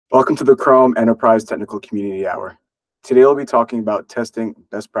Welcome to the Chrome Enterprise Technical Community Hour. Today we'll be talking about testing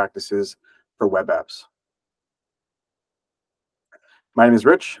best practices for web apps. My name is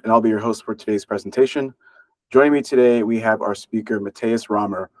Rich, and I'll be your host for today's presentation. Joining me today, we have our speaker, Matthias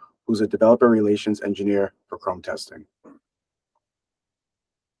Romer, who's a developer relations engineer for Chrome testing.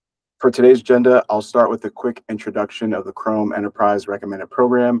 For today's agenda, I'll start with a quick introduction of the Chrome Enterprise Recommended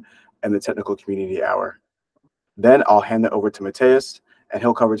Program and the Technical Community Hour. Then I'll hand it over to Matthias, and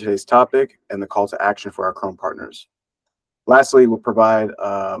he'll cover today's topic and the call to action for our Chrome partners. Lastly, we'll provide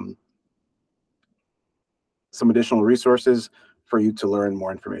some additional resources for you to learn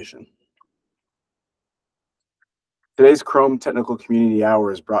more information. Today's Chrome Technical Community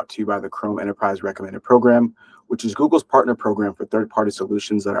Hour is brought to you by the Chrome Enterprise Recommended Program, which is Google's partner program for third-party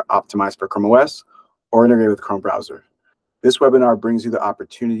solutions that are optimized for Chrome OS or integrate with Chrome browser. This webinar brings you the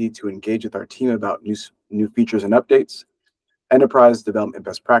opportunity to engage with our team about new features and updates, enterprise development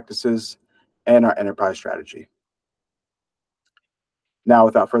best practices, and our enterprise strategy. Now,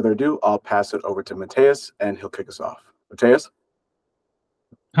 without further ado, I'll pass it over to Matthias, and he'll kick us off. Matthias?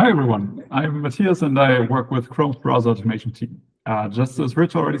 Hi, everyone. I'm Matthias, and I work with Chrome's browser automation team. Just as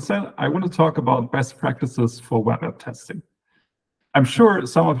Rich already said, I want to talk about best practices for web app testing. I'm sure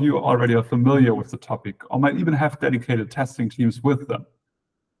some of you already are familiar with the topic, or might even have dedicated testing teams with them.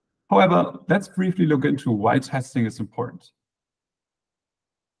 However, let's briefly look into why testing is important.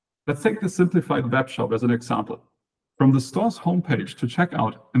 Let's take the simplified web shop as an example. From the store's homepage to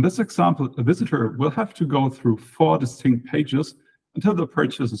checkout, in this example, a visitor will have to go through 4 distinct pages until the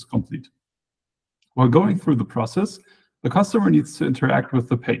purchase is complete. While going through the process, the customer needs to interact with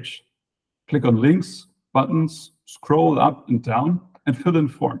the page, click on links, buttons, scroll up and down, and fill in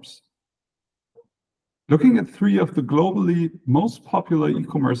forms. Looking at 3 of the globally most popular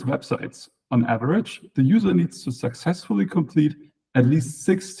e-commerce websites, on average, the user needs to successfully complete at least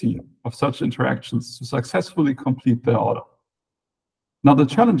 16 of such interactions to successfully complete their order. Now, the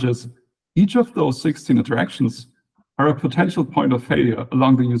challenge is each of those 16 interactions are a potential point of failure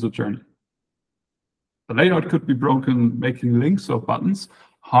along the user journey. The layout could be broken, making links or buttons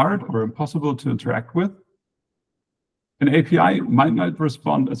hard or impossible to interact with. An API might not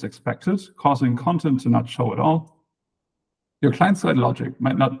respond as expected, causing content to not show at all. Your client-side logic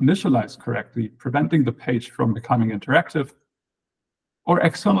might not initialize correctly, preventing the page from becoming interactive. Or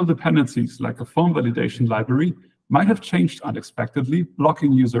external dependencies like a form validation library might have changed unexpectedly,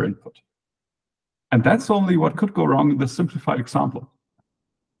 blocking user input. And that's only what could go wrong in this simplified example.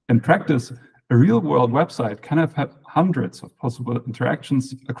 In practice, a real-world website can have had hundreds of possible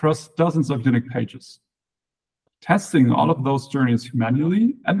interactions across dozens of unique pages. Testing all of those journeys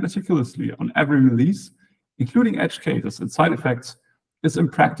manually and meticulously on every release, including edge cases and side effects, is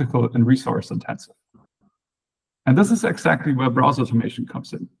impractical and resource-intensive. And this is exactly where browser automation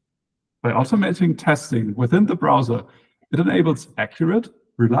comes in. By automating testing within the browser, it enables accurate,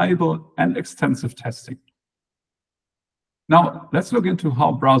 reliable, and extensive testing. Now, let's look into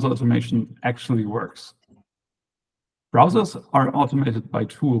how browser automation actually works. Browsers are automated by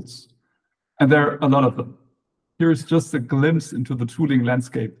tools, and there are a lot of them. Here is just a glimpse into the tooling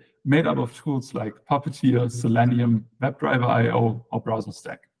landscape made up of tools like Puppeteer, Selenium, WebDriver IO, or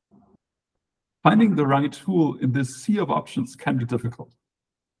BrowserStack. Finding the right tool in this sea of options can be difficult.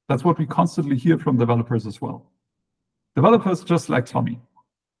 That's what we constantly hear from developers as well. Developers just like Tommy.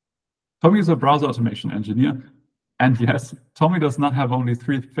 Tommy is a browser automation engineer. And yes, Tommy does not have only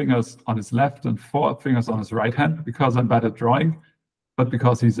 3 fingers on his left and 4 fingers on his right hand because I'm bad at drawing, but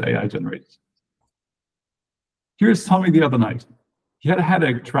because he's AI generated. Here's Tommy the other night. He had a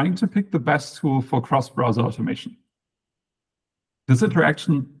headache trying to pick the best tool for cross-browser automation. This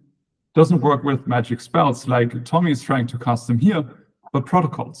interaction doesn't work with magic spells like Tommy is trying to custom here, but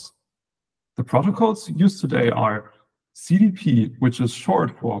protocols. The protocols used today are CDP, which is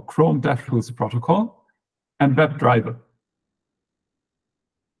short for Chrome DevTools Protocol, and WebDriver.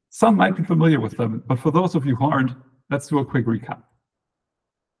 Some might be familiar with them, but for those of you who aren't, let's do a quick recap.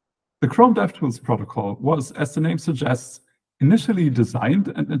 The Chrome DevTools Protocol was, as the name suggests, initially designed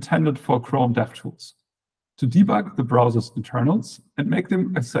and intended for Chrome DevTools to debug the browser's internals and make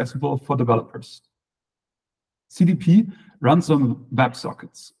them accessible for developers. CDP runs on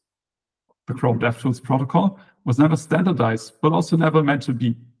WebSockets. The Chrome DevTools protocol was never standardized, but also never meant to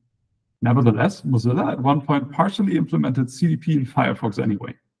be. Nevertheless, Mozilla at one point partially implemented CDP in Firefox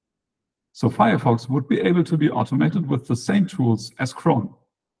anyway. So Firefox would be able to be automated with the same tools as Chrome,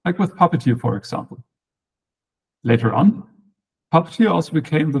 like with Puppeteer, for example. Later on, Puppeteer also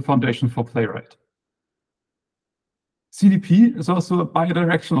became the foundation for Playwright. CDP is also a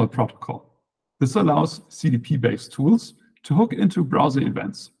bidirectional protocol. This allows CDP-based tools to hook into browser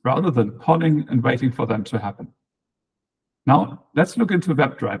events rather than calling and waiting for them to happen. Now, let's look into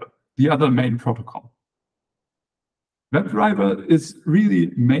WebDriver, the other main protocol. WebDriver is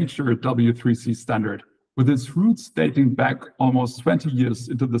really major W3C standard, with its roots dating back almost 20 years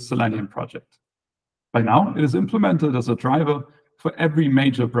into the Selenium project. By now, it is implemented as a driver for every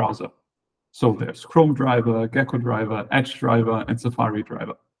major browser. So there's Chrome driver, Gecko driver, Edge driver, and Safari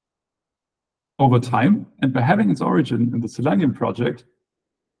driver. Over time, and by having its origin in the Selenium project,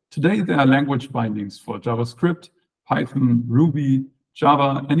 today there are language bindings for JavaScript, Python, Ruby,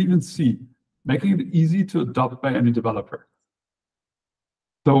 Java, and even C, making it easy to adopt by any developer.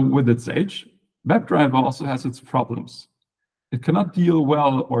 Though with its age, WebDriver also has its problems. It cannot deal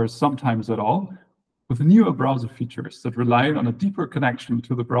well, or sometimes at all, with newer browser features that rely on a deeper connection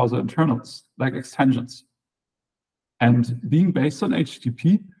to the browser internals, like extensions. And being based on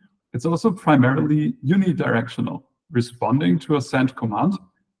HTTP, it's also primarily unidirectional, responding to a send command,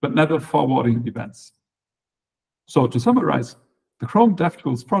 but never forwarding events. So to summarize, the Chrome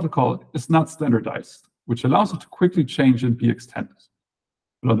DevTools protocol is not standardized, which allows it to quickly change and be extended.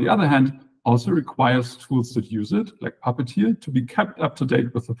 But on the other hand, also requires tools that use it, like Puppeteer, to be kept up to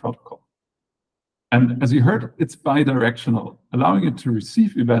date with the protocol. And as you heard, it's bidirectional, allowing it to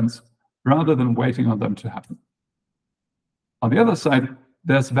receive events rather than waiting on them to happen. On the other side,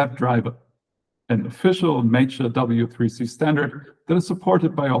 there's WebDriver, an official major W3C standard that is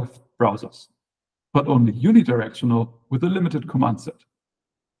supported by all browsers, but only unidirectional with a limited command set.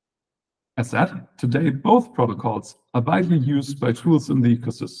 As said, today both protocols are widely used by tools in the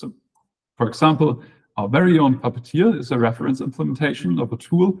ecosystem. For example, our very own Puppeteer is a reference implementation of a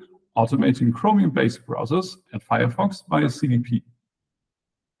tool automating Chromium-based browsers and Firefox via CDP.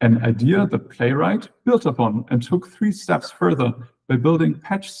 An idea that Playwright built upon and took 3 steps further by building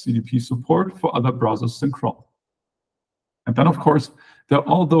patch CDP support for other browsers than Chrome. And then, of course, there are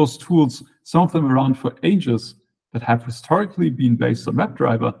all those tools, some of them around for ages, that have historically been based on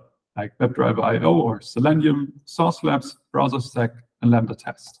WebDriver, like WebDriver IO or Selenium, Source Labs, BrowserStack, and Lambda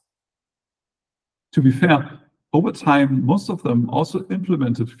Test. To be fair, over time, most of them also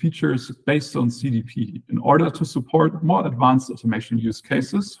implemented features based on CDP in order to support more advanced automation use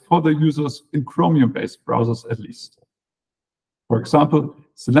cases for the users in Chromium-based browsers at least. For example,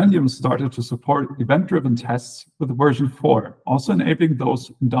 Selenium started to support event-driven tests with version 4, also enabling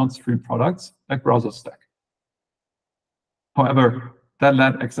those in downstream products like BrowserStack. However, that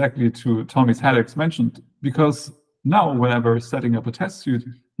led exactly to Tommy's headaches mentioned, because now whenever setting up a test suite,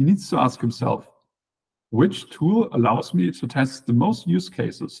 he needs to ask himself, which tool allows me to test the most use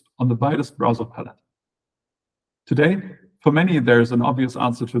cases on the widest browser palette? Today, for many, there's an obvious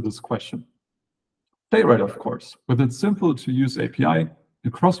answer to this question. Playwright, of course, with its simple-to-use API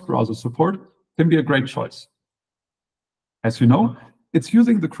and cross-browser support, can be a great choice. As you know, it's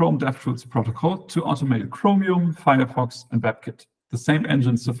using the Chrome DevTools protocol to automate Chromium, Firefox, and WebKit, the same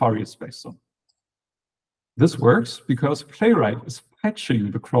engine Safari is based on. This works because Playwright is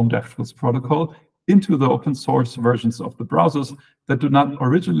patching the Chrome DevTools protocol into the open source versions of the browsers that do not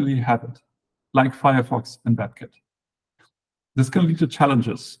originally have it, like Firefox and WebKit. This can lead to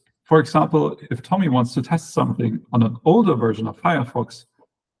challenges. For example, if Tommy wants to test something on an older version of Firefox,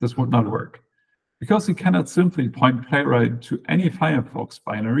 this would not work, because he cannot simply point Playwright to any Firefox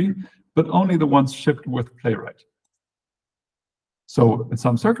binary, but only the ones shipped with Playwright. So in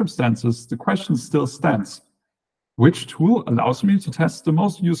some circumstances, the question still stands. Which tool allows me to test the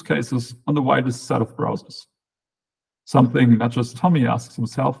most use cases on the widest set of browsers? Something not just Tommy asks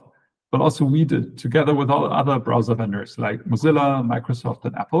himself, but also we did together with all other browser vendors like Mozilla, Microsoft,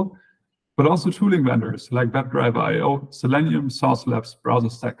 and Apple, but also tooling vendors like WebDriver IO, Selenium, Source Labs,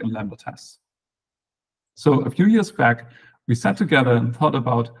 BrowserStack, and Lambda Test. So a few years back, we sat together and thought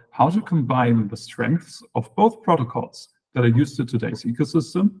about how to combine the strengths of both protocols that are used in today's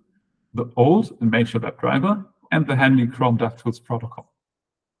ecosystem, the old and major WebDriver, and the handy Chrome DevTools protocol.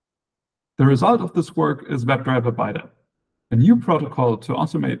 The result of this work is WebDriver BiDi, a new protocol to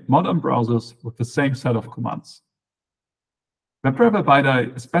automate modern browsers with the same set of commands. WebDriver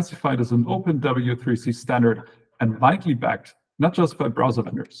BiDi is specified as an open W3C standard and widely backed, not just by browser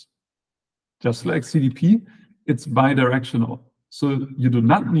vendors. Just like CDP, it's bidirectional, so you do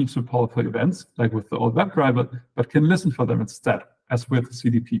not need to poll for events like with the old WebDriver, but can listen for them instead, as with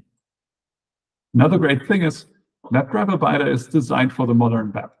CDP. Another great thing is WebDriver BiDi is designed for the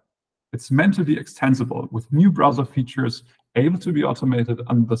modern web. It's meant to be extensible with new browser features able to be automated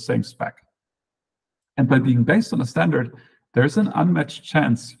under the same spec. And by being based on a standard, there's an unmatched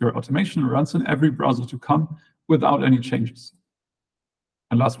chance your automation runs in every browser to come without any changes.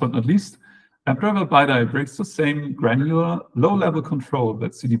 And last but not least, WebDriver BiDi brings the same granular, low-level control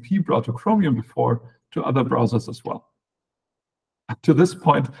that CDP brought to Chromium before to other browsers as well. To this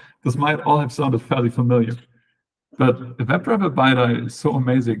point, this might all have sounded fairly familiar. But if WebDriver BiDi is so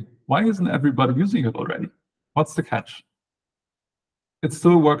amazing, why isn't everybody using it already? What's the catch? It's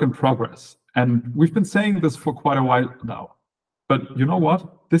still a work in progress, and we've been saying this for quite a while now. But you know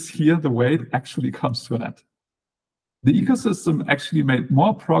what? This year, the wait actually comes to an end. The ecosystem actually made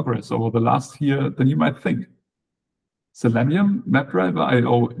more progress over the last year than you might think. Selenium, WebDriver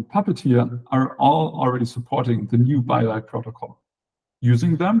IO, and Puppeteer are all already supporting the new BiDi protocol.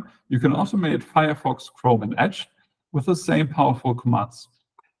 Using them, you can automate Firefox, Chrome, and Edge with the same powerful commands.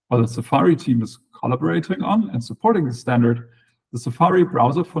 While the Safari team is collaborating on and supporting the standard, the Safari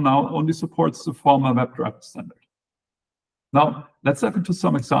browser for now only supports the former WebDriver standard. Now, let's dive into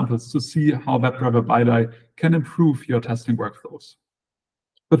some examples to see how WebDriver BiDi can improve your testing workflows.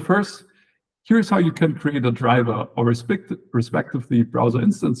 But first, here's how you can create a driver or respectively browser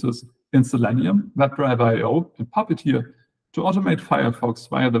instances in Selenium, WebDriver IO, and Puppeteer to automate Firefox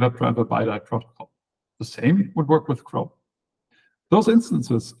via the WebDriver BiDi protocol. The same would work with Chrome. Those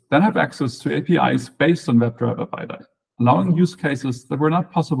instances then have access to APIs based on WebDriver BiDi, allowing use cases that were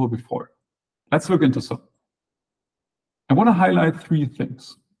not possible before. Let's look into some. I want to highlight 3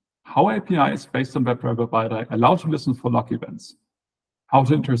 things: how APIs based on WebDriver BiDi allow to listen for log events, how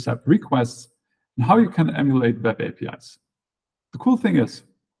to intercept requests, and how you can emulate web APIs. The cool thing is,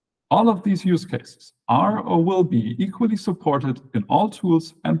 all of these use cases are or will be equally supported in all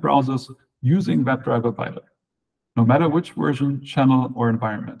tools and browsers using WebDriver BiDi, no matter which version, channel, or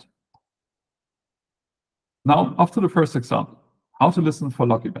environment. Now, off to the first example, how to listen for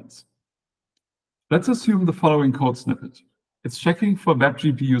log events. Let's assume the following code snippet. It's checking for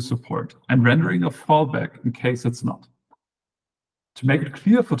WebGPU support and rendering a fallback in case it's not. To make it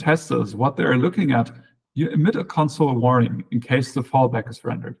clear for testers what they are looking at, you emit a console warning in case the fallback is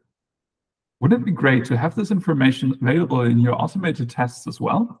rendered. Wouldn't it be great to have this information available in your automated tests as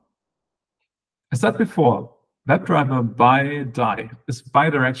well? As said before, WebDriver BiDi is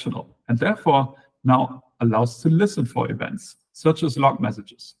bidirectional and therefore now allows to listen for events, such as log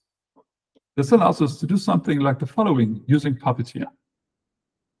messages. This allows us to do something like the following using Puppeteer.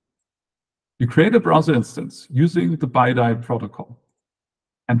 You create a browser instance using the BiDi protocol,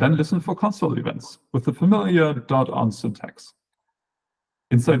 and then listen for console events with the familiar .on syntax.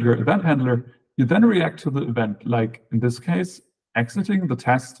 Inside your event handler, you then react to the event, like in this case, exiting the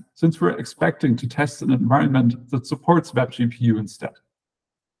test, since we're expecting to test an environment that supports WebGPU instead.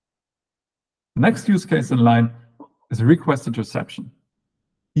 The next use case in line is a request interception.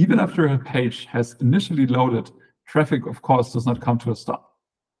 Even after a page has initially loaded, traffic, of course, does not come to a stop.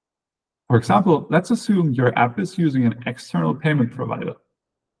 For example, let's assume your app is using an external payment provider.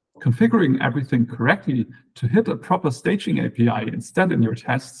 Configuring everything correctly to hit a proper staging API instead in your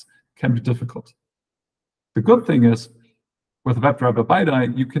tests can be difficult. The good thing is, with WebDriver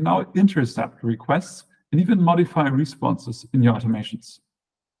BiDi, you can now intercept requests and even modify responses in your automations.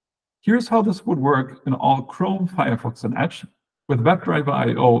 Here's how this would work in all Chrome, Firefox, and Edge, with WebDriver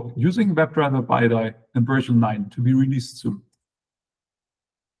IO using WebDriver BiDi in version 9 to be released soon.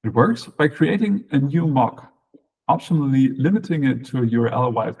 It works by creating a new mock, optionally limiting it to a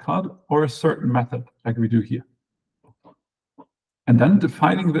URL wildcard or a certain method, like we do here. And then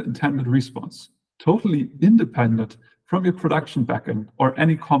defining the intended response, totally independent from your production backend or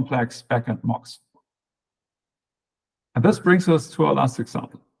any complex backend mocks. And this brings us to our last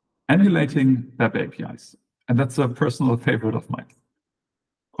example, emulating web APIs. And that's a personal favorite of mine.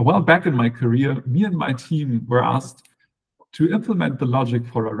 A while back in my career, me and my team were asked to implement the logic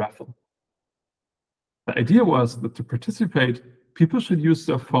for a raffle. The idea was that to participate, people should use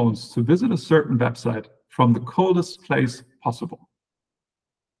their phones to visit a certain website from the coldest place possible.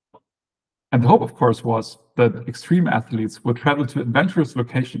 And the hope, of course, was that extreme athletes would travel to adventurous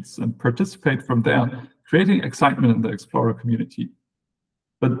locations and participate from there, creating excitement in the Explorer community.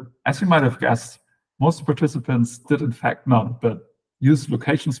 But as you might have guessed, most participants did in fact not, but use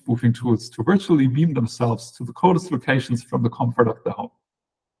location spoofing tools to virtually beam themselves to the coldest locations from the comfort of their home,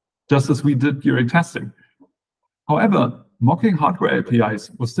 just as we did during testing. However, mocking hardware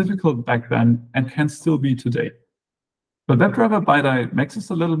APIs was difficult back then and can still be today. But WebDriver BiDi makes this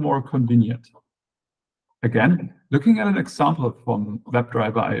a little more convenient. Again, looking at an example from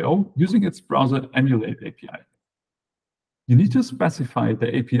WebDriver IO using its browser emulate API. You need to specify the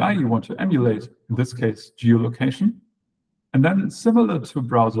API you want to emulate, in this case, geolocation, and then, similar to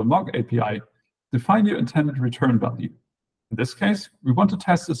browser mock API, define your intended return value. In this case, we want to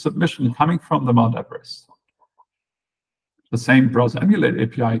test a submission coming from the Mount Everest. The same browser emulate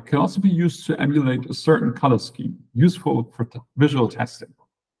API can also be used to emulate a certain color scheme, useful for visual testing.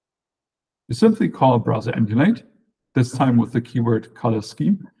 You simply call browser emulate, this time with the keyword color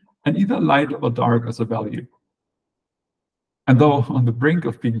scheme, and either light or dark as a value. And though on the brink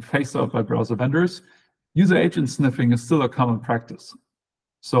of being phased out by browser vendors, user agent sniffing is still a common practice.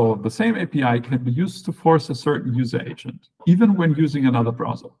 So the same API can be used to force a certain user agent, even when using another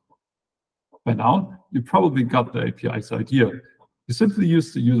browser. By now, you probably got the API's idea. You simply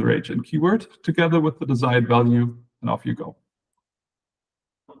use the user agent keyword together with the desired value, and off you go.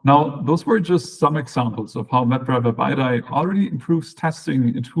 Now, those were just some examples of how WebDriver BiDi already improves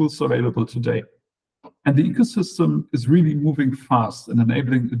testing in tools available today. And the ecosystem is really moving fast and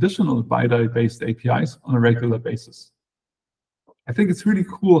enabling additional BiDi-based APIs on a regular basis. I think it's really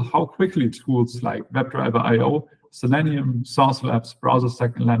cool how quickly tools like WebDriver IO, Selenium, Source Labs,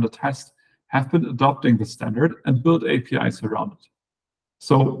 BrowserStack, and Lambda Test have been adopting the standard and build APIs around it.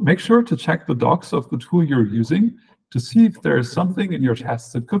 So make sure to check the docs of the tool you're using to see if there is something in your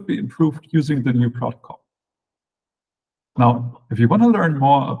tests that could be improved using the new protocol. Now, if you want to learn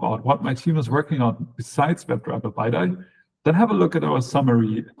more about what my team is working on besides WebDriver BiDi, then have a look at our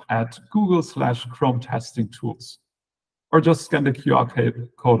summary at Google/Chrome testing tools, or just scan the QR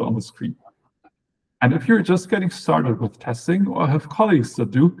code on the screen. And if you're just getting started with testing or have colleagues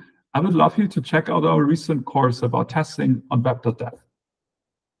that do, I would love you to check out our recent course about testing on web.dev.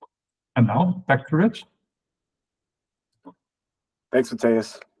 And now, back to Rich. Thanks,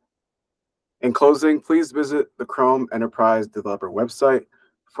 Matthias. In closing, please visit the Chrome Enterprise Developer website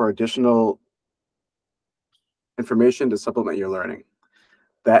for additional information to supplement your learning.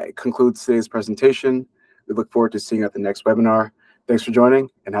 That concludes today's presentation. We look forward to seeing you at the next webinar. Thanks for joining,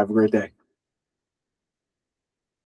 and have a great day.